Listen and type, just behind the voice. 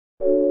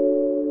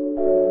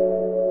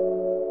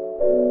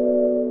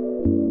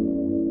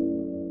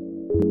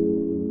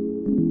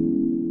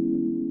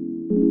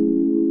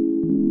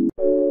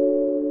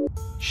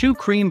Shoe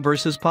cream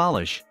versus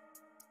polish.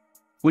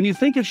 When you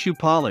think of shoe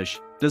polish,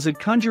 does it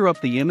conjure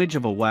up the image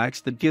of a wax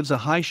that gives a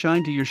high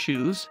shine to your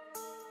shoes?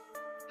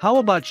 How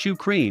about shoe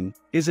cream?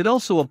 Is it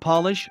also a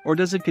polish, or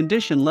does it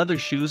condition leather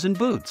shoes and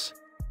boots?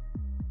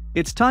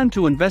 It's time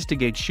to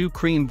investigate shoe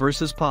cream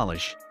versus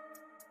polish.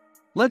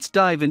 Let's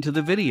dive into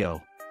the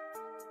video.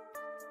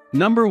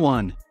 Number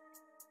 1.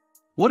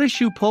 What is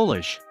shoe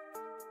polish?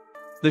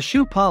 The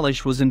shoe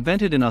polish was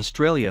invented in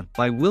Australia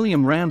by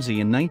William Ramsay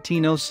in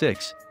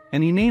 1906,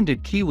 and he named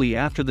it Kiwi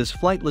after this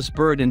flightless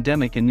bird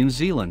endemic in New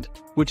Zealand,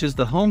 which is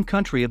the home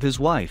country of his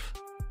wife.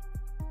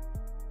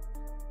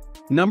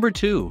 Number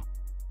 2.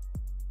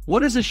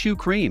 What is a shoe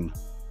cream?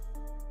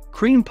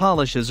 Cream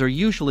polishes are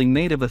usually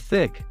made of a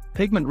thick,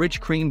 pigment-rich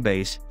cream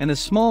base and a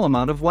small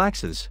amount of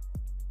waxes.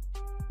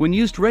 When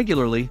used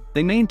regularly,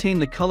 they maintain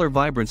the color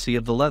vibrancy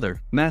of the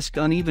leather, mask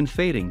uneven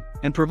fading,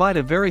 and provide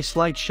a very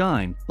slight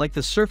shine, like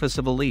the surface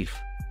of a leaf.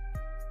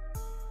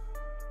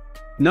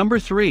 Number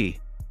 3.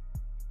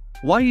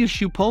 Why use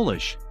shoe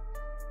polish?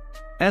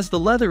 As the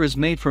leather is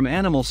made from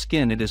animal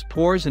skin, it has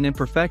pores and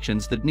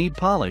imperfections that need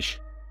polish.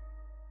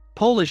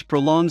 Polish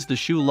prolongs the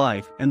shoe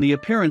life and the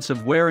appearance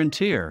of wear and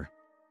tear.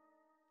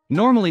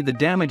 Normally the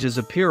damages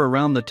appear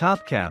around the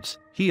top caps,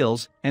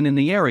 heels, and in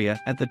the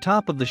area at the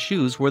top of the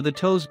shoes where the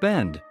toes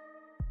bend.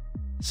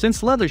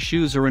 Since leather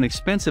shoes are an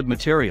expensive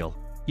material,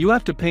 you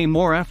have to pay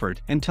more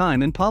effort and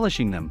time in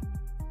polishing them.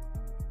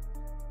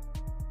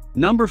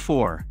 Number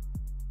 4.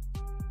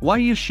 Why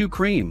use shoe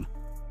cream?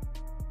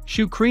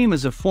 Shoe cream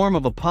is a form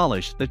of a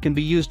polish that can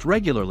be used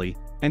regularly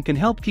and can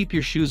help keep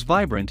your shoes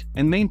vibrant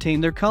and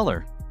maintain their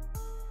color.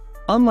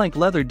 Unlike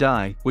leather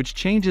dye, which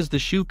changes the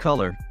shoe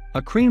color,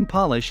 a cream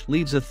polish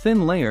leaves a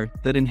thin layer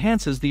that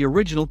enhances the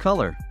original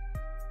color.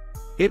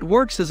 It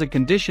works as a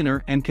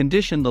conditioner and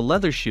conditions the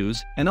leather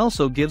shoes and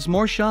also gives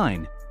more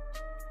shine.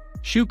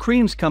 Shoe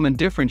creams come in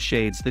different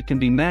shades that can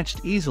be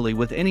matched easily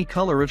with any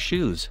color of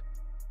shoes.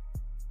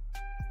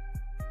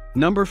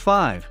 Number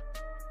 5.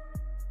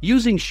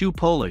 Using shoe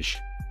polish.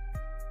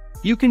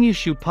 You can use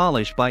shoe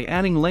polish by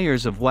adding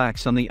layers of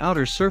wax on the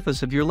outer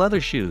surface of your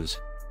leather shoes.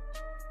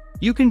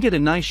 You can get a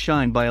nice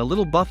shine by a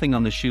little buffing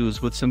on the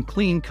shoes with some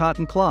clean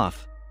cotton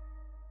cloth.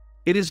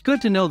 It is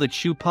good to know that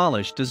shoe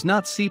polish does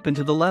not seep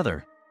into the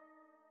leather.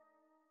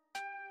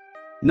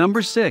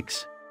 Number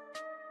 6.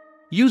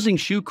 Using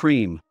shoe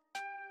cream.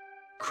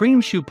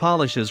 Cream shoe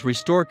polishes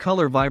restore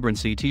color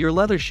vibrancy to your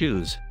leather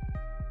shoes.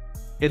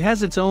 It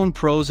has its own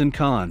pros and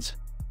cons.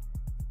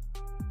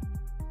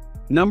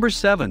 Number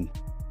 7.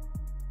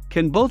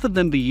 Can both of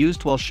them be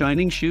used while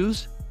shining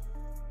shoes?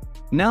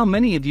 Now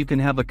many of you can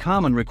have a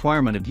common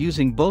requirement of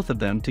using both of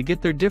them to get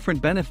their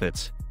different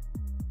benefits.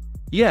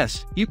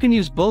 Yes, you can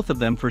use both of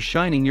them for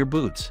shining your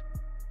boots.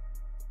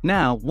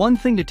 Now, one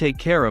thing to take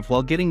care of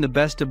while getting the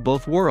best of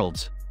both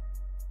worlds.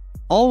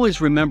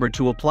 Always remember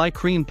to apply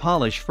cream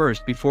polish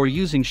first before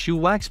using shoe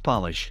wax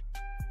polish.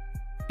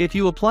 If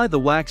you apply the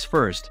wax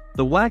first,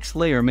 the wax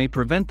layer may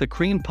prevent the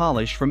cream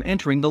polish from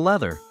entering the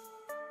leather.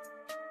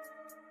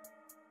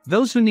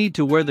 Those who need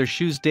to wear their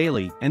shoes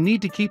daily and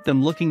need to keep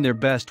them looking their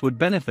best would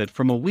benefit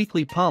from a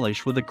weekly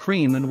polish with a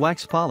cream and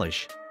wax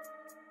polish.